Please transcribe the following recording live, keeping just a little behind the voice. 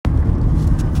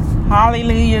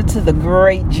Hallelujah to the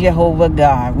great Jehovah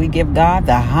God. We give God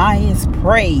the highest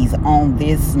praise on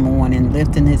this morning,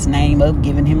 lifting his name up,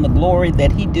 giving him the glory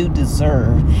that he do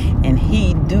deserve. And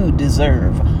he do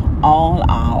deserve all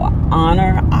our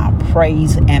honor, our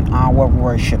praise, and our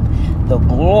worship. The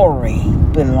glory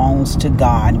belongs to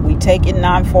God. We take it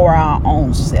not for our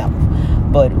own self,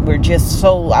 but we're just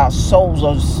our souls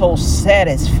are so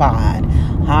satisfied,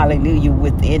 hallelujah,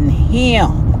 within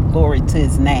him. Glory to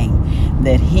his name,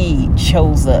 that he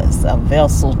chose us, a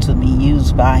vessel to be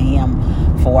used by him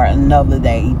for another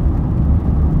day,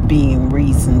 being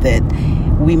reason that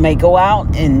we may go out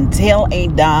and tell a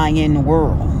dying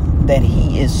world that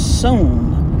he is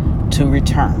soon to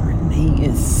return. He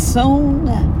is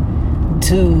soon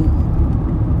to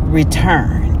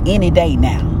return any day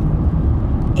now.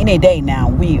 Any day now,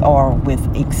 we are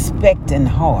with expectant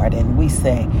heart, and we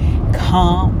say,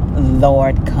 "Come,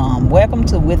 Lord, come." Welcome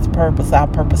to With Purpose, Our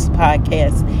Purpose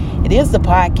podcast. It is the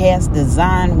podcast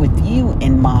designed with you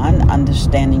in mind,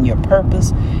 understanding your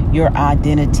purpose, your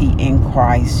identity in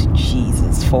Christ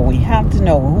Jesus. For we have to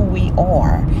know who we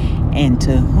are and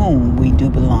to whom we do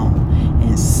belong.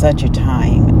 In such a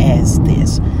time as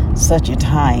this,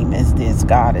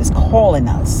 God is calling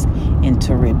us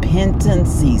into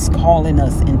repentance. He's calling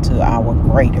us into our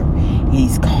greater.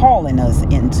 He's calling us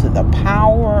into the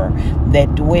power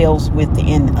that dwells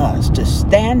within us to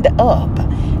stand up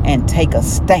and take a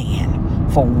stand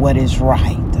for what is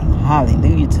right.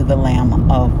 Hallelujah to the Lamb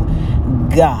of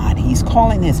God. He's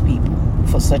calling his people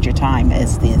for such a time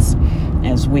as this.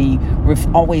 As we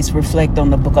always reflect on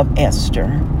the book of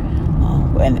Esther.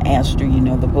 And Esther,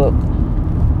 the book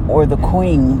or the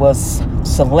queen was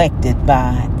selected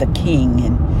by the king,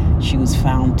 and she was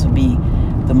found to be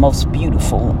the most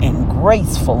beautiful and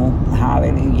graceful,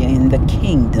 hallelujah, in the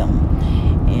kingdom.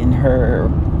 And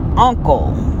her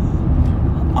uncle,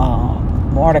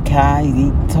 Mordecai,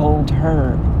 he told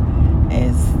her,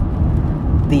 as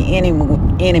the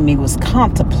enemy was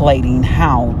contemplating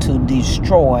how to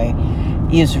destroy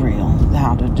Israel,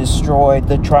 how to destroy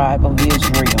the tribe of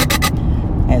Israel,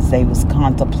 as they was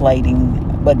contemplating,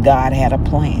 but God had a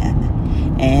plan.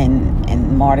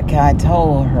 And Mordecai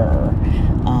told her,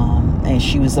 and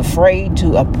she was afraid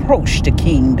to approach the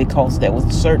king because there was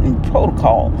a certain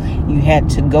protocol you had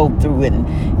to go through. And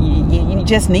you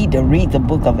just need to read the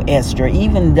book of Esther.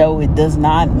 Even though it does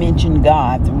not mention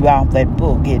God throughout that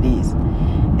book, it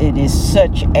is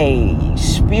such a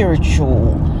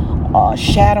spiritual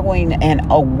shadowing and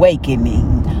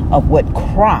awakening of what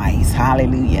Christ,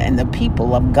 hallelujah, and the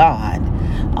people of God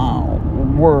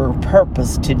were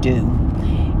purposed to do.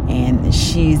 And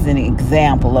she's an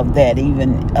example of that,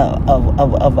 even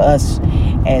of us,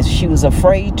 as she was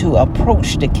afraid to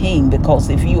approach the king, because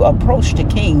if you approach the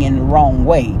king in the wrong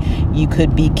way, you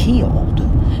could be killed.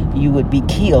 You would be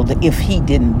killed if he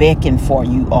didn't beckon for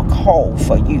you or call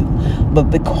for you. But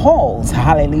because,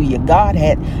 hallelujah, God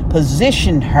had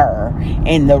positioned her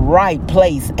in the right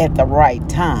place at the right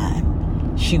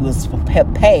time, she was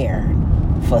prepared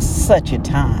for such a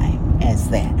time as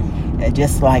that.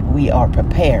 Just like we are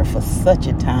prepared for such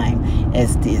a time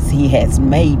as this. He has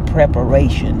made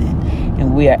preparation,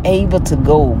 and we are able to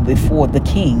go before the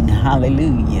king,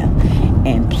 hallelujah,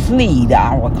 and plead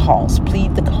our cause,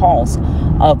 plead the cause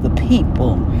of the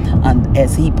people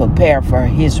as he prepared for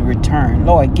his return.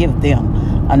 Lord, give them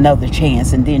another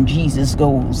chance. And then Jesus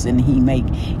goes and he make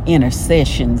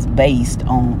intercessions based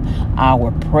on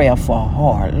our prayer for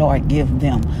heart. Lord, give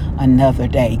them another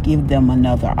day. Give them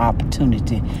another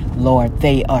opportunity. Lord,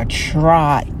 they are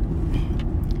trying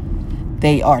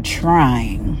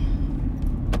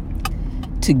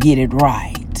to get it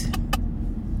right.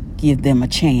 Give them a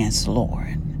chance,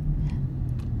 Lord.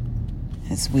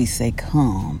 As we say,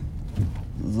 come,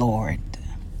 Lord,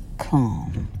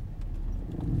 come.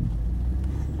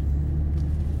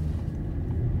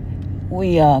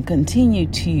 We continue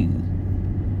to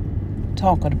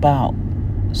talk about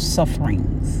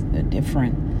sufferings, the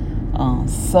different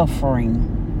suffering,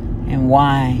 and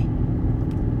why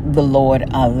the Lord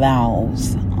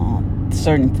allows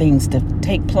certain things to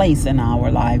take place in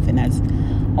our life. And as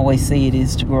I always say, it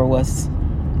is to grow us.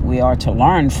 We are to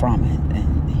learn from it.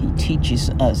 And he teaches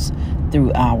us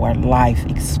through our life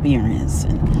experience.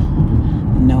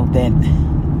 And know that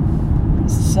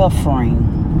suffering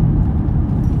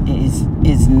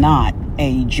is not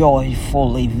a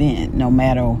joyful event, no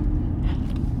matter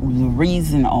the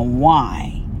reason or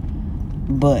why,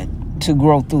 but to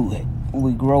grow through it.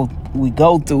 We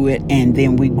go through it, and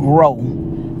then we grow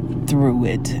through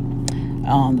it.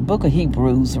 The book of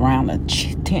Hebrews, around the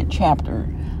 10th chapter,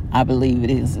 I believe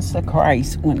it is. It's the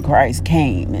Christ, when Christ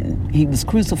came and he was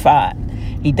crucified.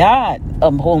 He died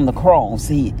upon the cross.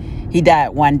 He died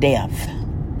one death.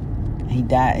 He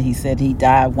died. He said he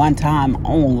died one time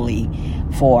only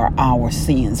for our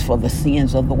sins, for the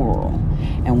sins of the world.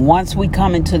 And once we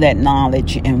come into that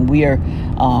knowledge and we're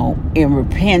in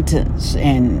repentance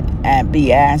and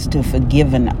be asked to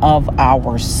forgiven of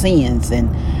our sins, and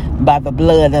by the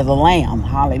blood of the Lamb,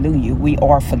 hallelujah, we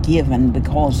are forgiven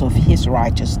because of his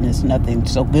righteousness. Nothing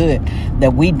so good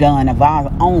that we done of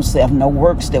our own self, no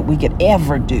works that we could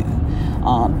ever do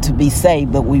to be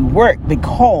saved, but we work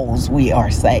because we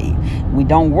are saved. We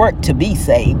don't work to be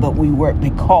saved, but we work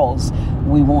because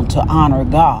we want to honor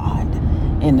God.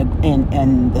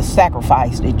 In the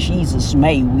sacrifice that Jesus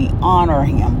made, we honor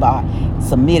him by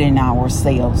submitting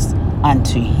ourselves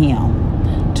unto him,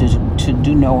 to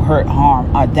do no hurt,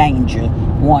 harm, or danger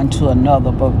one to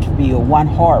another, but to be one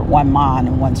heart, one mind,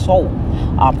 and one soul,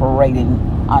 operating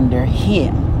under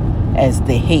him as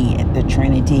the head, the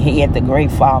Trinity head, the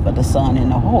great Father, the Son,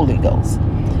 and the Holy Ghost.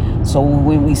 So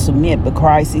when we submit to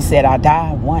Christ, he said, I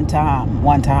died one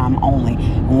time only.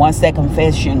 And once that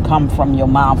confession comes from your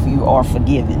mouth, you are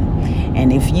forgiven.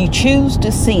 And if you choose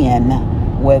to sin,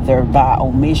 whether by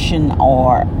omission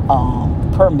or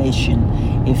permission,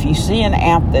 if you sin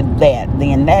after that,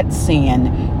 then that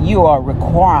sin you are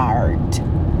required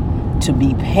to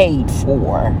be paid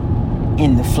for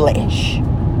in the flesh.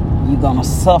 You're going to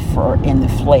suffer in the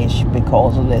flesh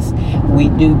because of this. We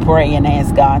do pray and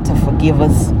ask God to forgive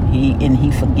us.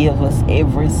 He forgives us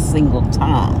every single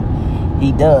time.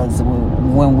 He does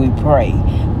when we pray.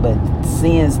 But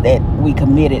sins that we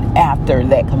committed after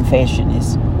that confession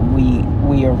is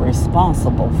we are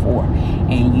responsible for,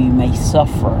 and you may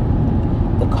suffer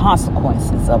the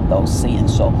consequences of those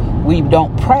sins. So we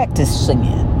don't practice sin,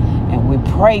 and we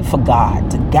pray for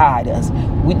God to guide us.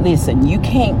 Listen, you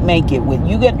can't make it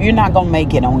you're not going to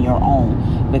make it on your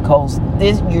own, because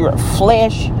your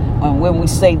flesh, and when we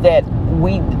say that,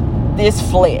 this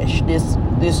flesh, this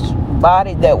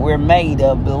body that we're made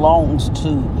of belongs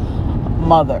to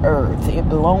Mother Earth. It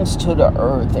belongs to the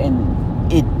earth,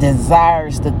 and it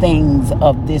desires the things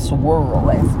of this world,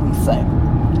 as we say.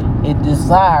 It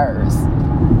desires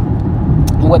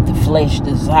what the flesh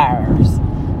desires.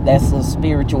 That's a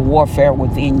spiritual warfare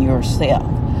within yourself.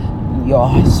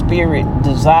 Your spirit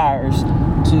desires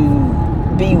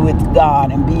to be with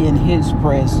God and be in his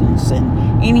presence,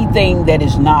 and anything that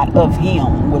is not of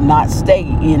him will not stay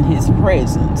in his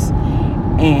presence.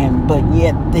 But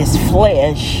yet this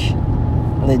flesh,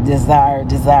 the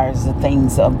desires the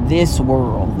things of this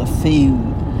world, the food,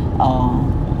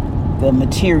 the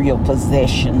material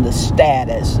possession, the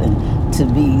status, and to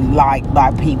be liked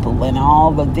by people, and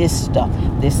all of this stuff.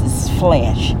 This is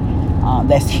flesh.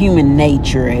 That's human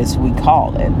nature, as we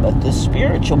call it. But the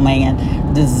spiritual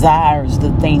man desires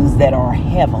the things that are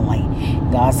heavenly.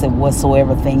 God said,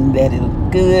 whatsoever thing that is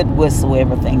good,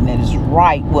 whatsoever thing that is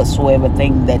right, whatsoever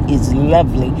thing that is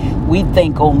lovely, we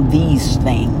think on these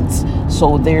things.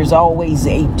 So there's always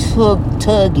a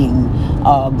tugging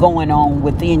going on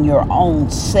within your own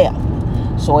self.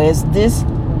 So as this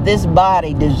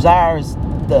body desires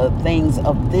the things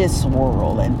of this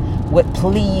world and what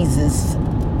pleases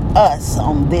us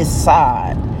on this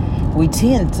side, we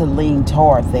tend to lean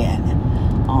toward that.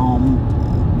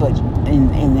 But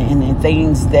in the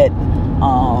things that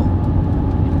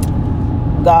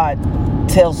God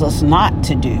tells us not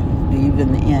to do,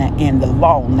 even in the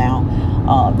law.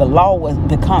 Now, the law was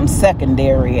become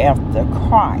secondary after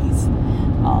Christ.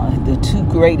 The two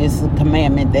greatest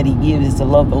commandment that he gives is to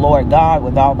love the Lord God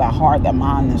with all thy heart, thy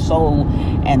mind, and soul,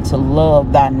 and to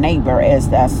love thy neighbor as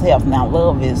thyself. Now,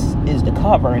 love is the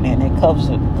covering, and it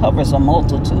covers a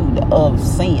multitude of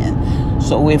sin.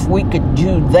 So if we could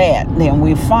do that, then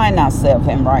we find ourselves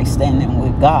in right standing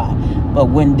with God. But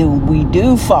when we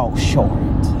do fall short,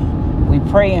 we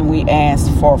pray and we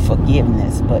ask for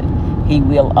forgiveness, but he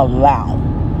will allow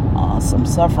some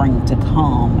suffering to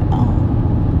come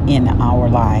in our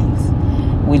lives.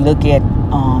 We look at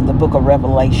the book of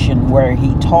Revelation, where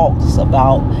he talks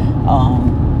about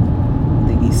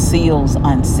the seals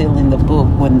unsealing the book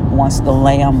once the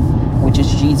Lamb, which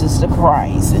is Jesus the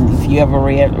Christ. And if you ever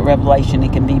read Revelation,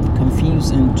 it can be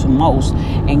confusing to most.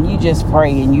 And you just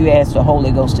pray and you ask the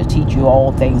Holy Ghost to teach you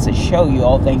all things, to show you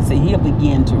all things, and he'll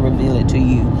begin to reveal it to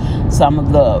you. Some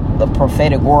of the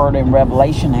prophetic word in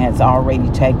Revelation has already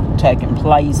taken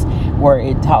place, where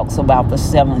it talks about the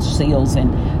seven seals,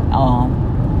 and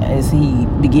as he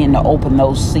began to open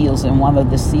those seals, and one of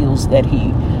the seals that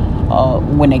he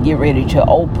when they get ready to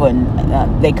open,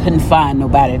 they couldn't find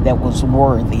nobody that was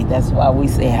worthy. That's why we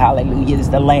say hallelujah is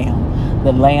the Lamb.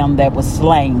 the lamb that was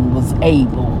slain was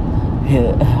able,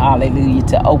 hallelujah,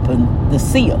 to open the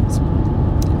seals,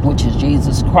 which is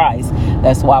Jesus Christ.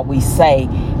 That's why we say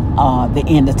the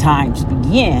end of times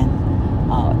begin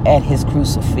at his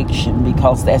crucifixion,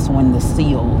 because that's when the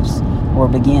seals will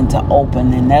begin to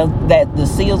open. And that the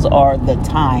seals are the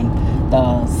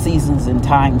seasons and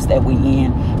times that we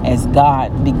in, as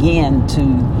God began to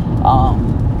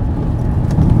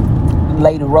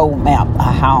lay the roadmap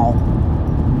of how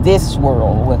this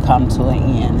world will come to an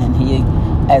end.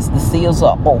 And as the seals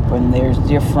are open, there's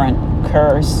different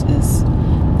curses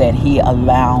that he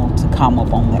allowed to come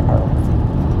upon the earth,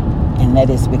 and that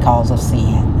is because of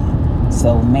sin.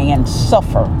 So man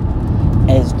suffer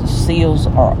as the seals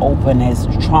are open, as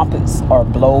the trumpets are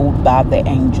blown by the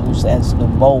angels, as the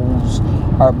bowls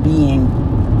are being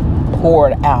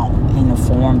poured out in the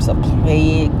forms of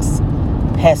plagues,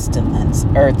 pestilence,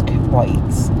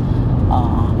 earthquakes,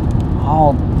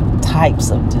 all types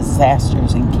of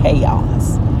disasters and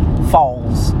chaos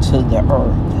falls to the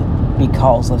earth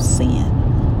because of sin,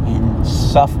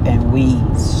 and we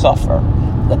suffer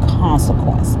the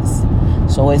consequences.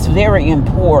 So it's very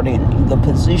important, the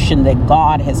position that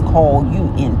God has called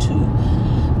you into,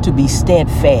 to be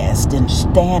steadfast and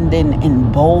standing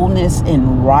in boldness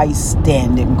and right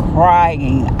standing,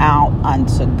 crying out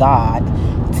unto God,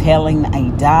 telling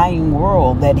a dying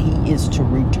world that he is to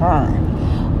return.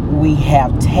 We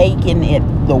have taken it,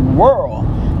 the world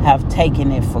have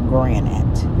taken it for granted.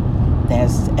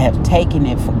 Have taken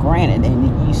it for granted.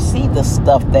 And you see the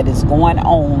stuff that is going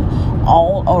on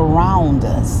all around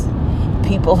us.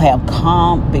 People have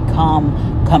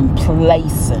become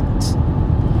complacent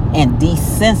and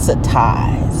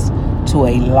desensitized to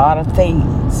a lot of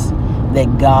things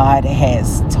that God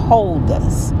has told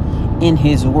us in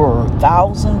his word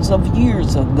thousands of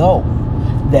years ago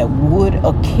that would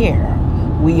occur.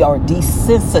 We are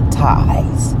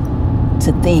desensitized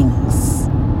to things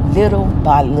little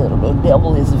by little. The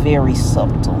devil is very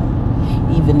subtle.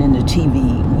 Even in the TV,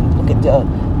 we look at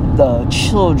the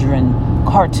children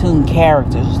cartoon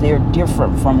characters. They're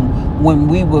different from when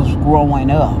we was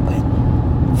growing up.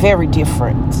 Very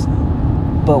different.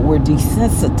 But we're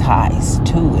desensitized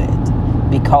to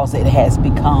it because it has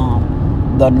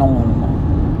become the normal.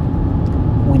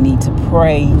 We need to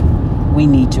pray. We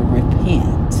need to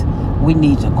repent. We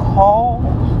need to call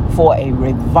for a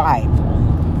revival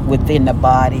within the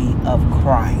body of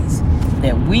Christ,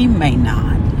 that we may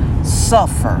not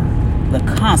suffer the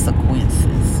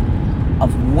consequences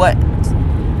of what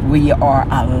we are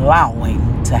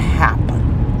allowing to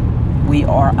happen. We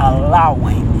are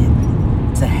allowing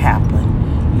it to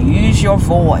happen. Use your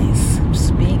voice.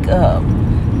 Speak up.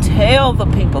 Tell the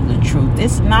people the truth.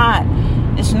 It's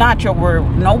not your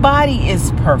word. Nobody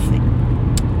is perfect.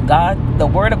 God, the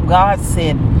word of God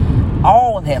said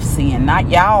all have sinned. Not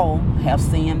y'all have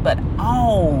sinned, but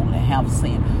all have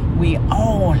sinned. We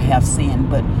all have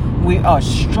sinned, but we are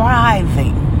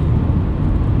striving.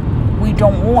 We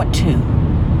don't want to.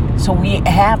 So we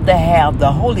have to have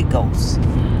the Holy Ghost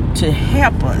to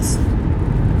help us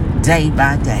day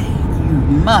by day. You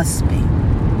must be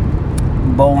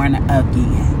born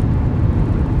again.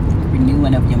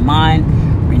 Renewing of your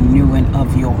mind, renewing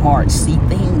of your heart. See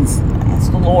things.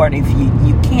 Ask the Lord if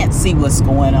you can't see what's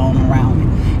going on around you.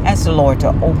 Ask the Lord to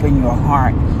open your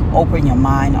heart, open your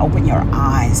mind, open your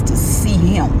eyes to see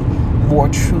him more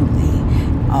truly.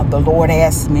 The Lord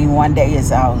asked me one day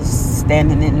as I was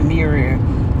standing in the mirror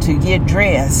to get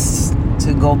dressed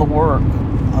to go to work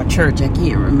or church, I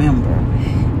can't remember.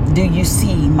 Do you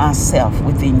see myself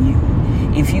within you?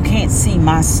 If you can't see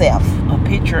myself, a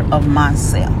picture of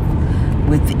myself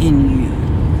within you,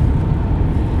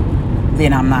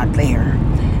 then I'm not there.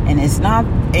 And it's not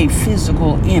a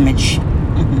physical image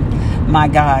my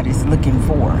God is looking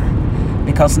for,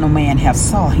 because no man have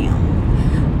saw him.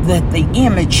 That the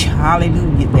image,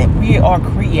 hallelujah, that we are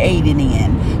created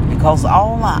in, because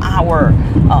all of our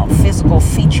physical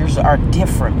features are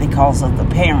different because of the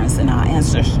parents and our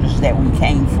ancestors that we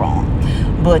came from.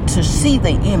 But to see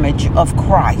the image of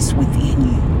Christ within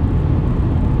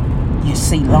you, you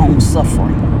see long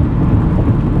suffering,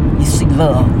 you see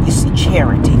love, you see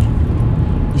charity,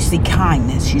 you see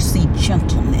kindness, you see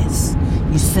gentleness,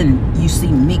 you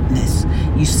see meekness,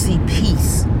 you see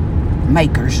peace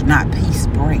makers, not peace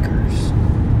breakers.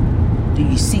 Do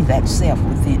you see that self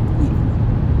within you?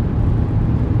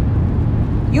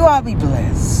 You all be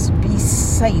blessed. Be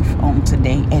safe on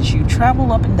today as you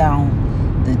travel up and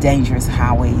down the dangerous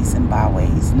highways and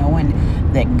byways, knowing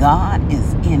that God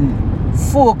is in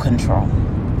full control.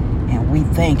 And we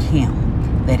thank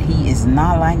him that he is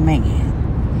not like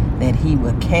man, that he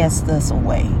will cast us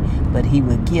away, but he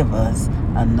will give us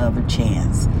another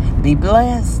chance. Be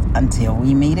blessed until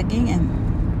we meet again.